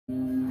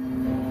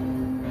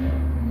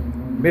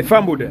Me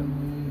family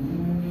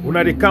them.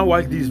 Una they can't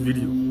watch this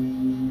video.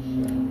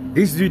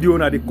 This video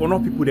una they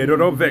connect people they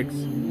don't vex.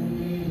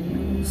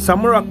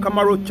 Samura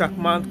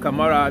Chakman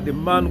Kamara, the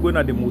man going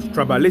at the most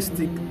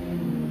tribalistic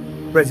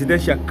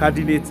presidential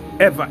candidate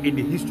ever in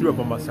the history of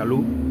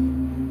Amasalo,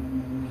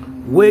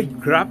 where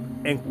grab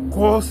and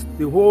cause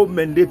the whole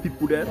Mende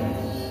people there.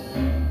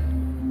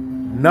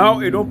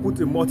 Now they don't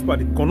put a multiple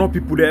the Kono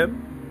people there.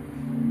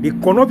 The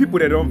Kono people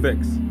they don't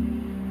vex.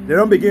 They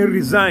don't begin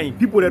resign.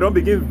 People they don't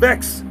begin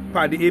vex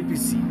by the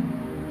APC.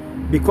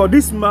 Because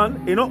this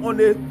man, he not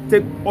only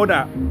take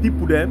other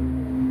people there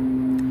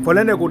for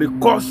them to go to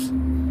cause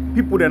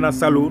people there in a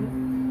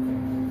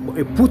salon, but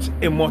he put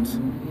a mot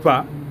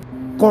for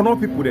Kono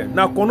people there.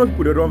 Now Kono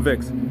people they don't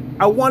vex.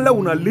 I want to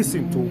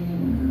listen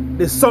to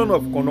the son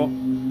of Kono,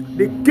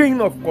 the king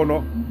of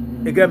Kono,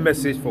 again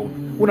message for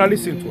you. Una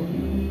listen to her.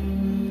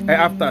 I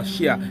after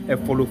share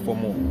and follow for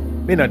more.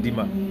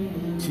 Menadima,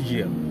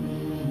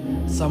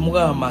 TGM.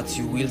 Samura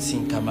Matthew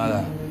Wilson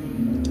Kamara,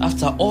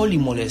 after all the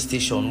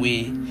molestation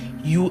where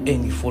you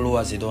and the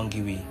followers they don't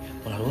give way,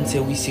 when I don't say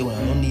we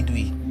don't need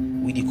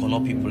we the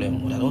Kono people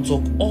when I don't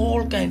talk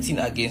all kinds of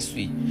things against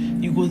we,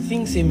 you go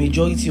think say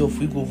majority of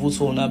we go vote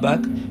for on our back.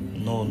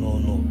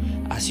 No.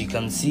 As you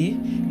can see,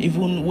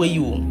 even when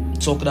you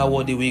talk that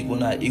word the way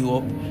gonna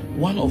Europe,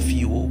 one of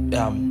you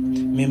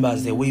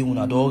members the way you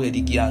had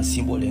already get a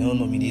symbol and don't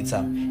nominate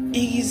him.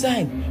 He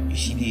resigned. You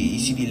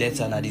see the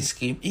letter and the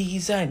scream. He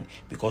resigned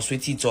because when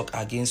he talk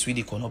against with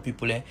the Kono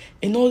people and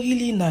not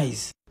really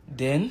nice.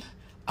 Then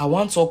I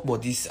want to talk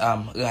about this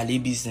rally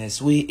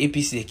business where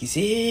APC like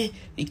say, hey,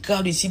 the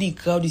crowd, you see the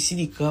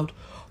crowd.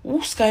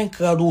 Who's kind of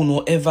crowd who no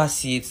ever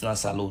see it in a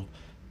salon?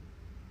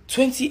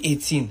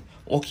 2018,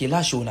 okay,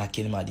 last show na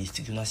Kenema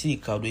district. You see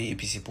the crowd where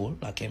APC poll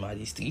na Kenema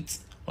district.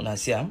 You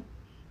see them.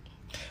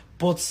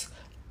 But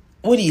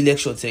when the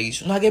election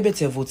takes, you get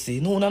better votes there.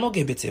 No, not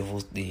get better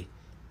votes there.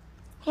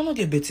 Not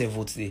get better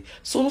votes there.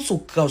 So not so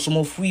crowd. Some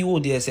of we all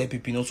the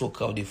SLPP not so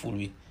crowd they full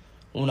way.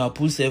 Una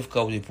pull self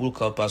crowd, they pull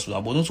crowd pass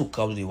una, but not so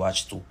crowd they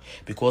watch too.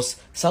 Because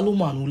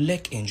Salomon who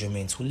like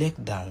enjoyment, who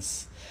like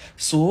dance.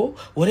 So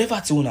whatever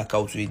thing una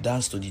crowd they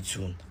dance to the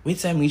tune. When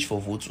time reach for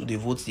vote, they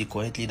vote the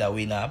correctly that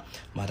way now,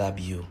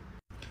 Madabio.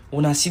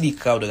 Una see the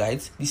crowd,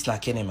 right? This na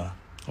Kenema.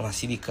 Una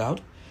see the crowd.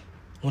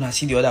 Una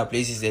see the other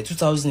places there.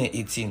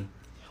 2018.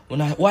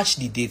 Una watch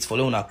the dates for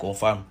una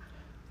confirm.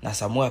 Na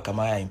Samura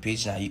Kamara in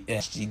page na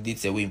the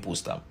dates away in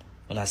post them.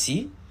 Una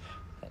see?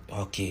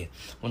 Okay.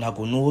 Una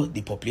go know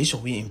the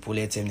population we impole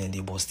them and they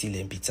but still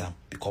impede them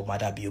because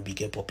mother be a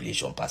bigger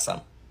population pass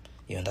them.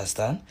 You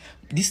understand?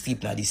 This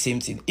trip na the same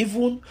thing.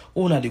 Even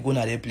una they go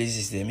na their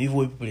places them,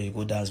 even people they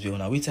go dance be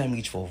una wait time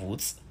reach for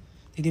votes.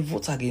 They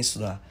vote against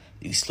una.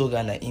 The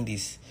slogan na in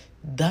this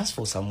dance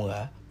for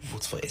Samura,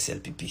 vote for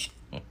SLPP.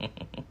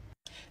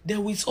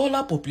 Then with all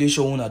our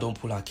population una don't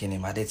pull a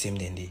Kenema at that time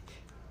then they.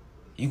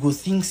 You go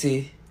think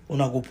say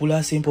una go pull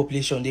our same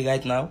population they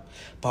right now,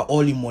 but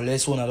all the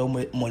molest una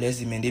don't molest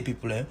the Mende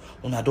people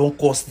una don't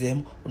cost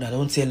them, una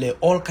don't tell them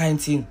all kind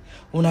of thing.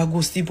 Una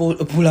go still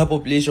pull our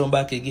population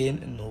back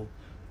again. No.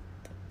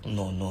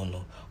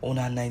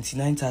 Una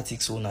 99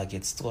 tactics una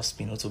get, trust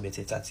me, not to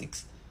better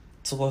tactics.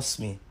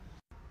 Trust me.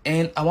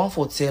 And I want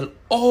to tell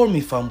all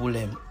me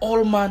family,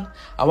 all man,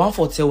 I want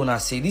to tell una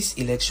say this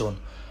election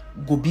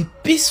go be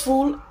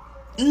peaceful.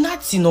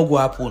 Nothing no go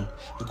happen.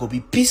 It go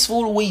be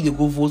peaceful way you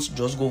go vote,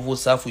 just go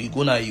vote for you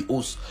go na your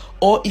host.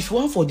 Or if you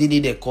want for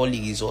they call the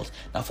result,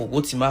 now for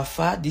go to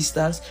far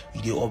distance,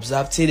 you they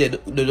observe say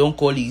they don't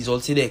call the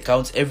result, say they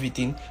count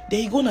everything,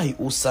 then you go na your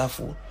host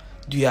for.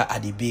 Do you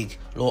at the big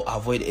law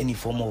avoid any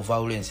form of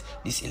violence?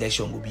 This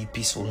election will be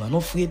peaceful. Una no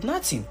afraid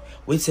nothing.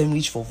 Wait time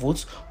reach for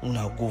votes,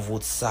 una go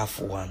vote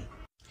for one.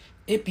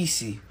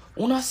 APC.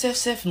 Una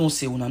self no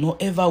say una no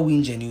ever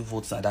win genuine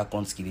votes na that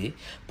country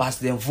pass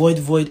them void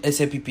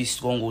SLPP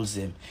strongholds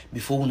them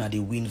before una they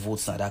win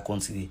votes na that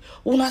country.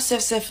 Una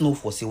self no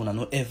for say una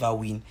no ever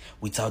win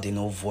without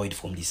no void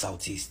from the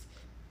southeast.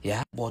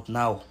 Yeah, but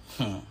now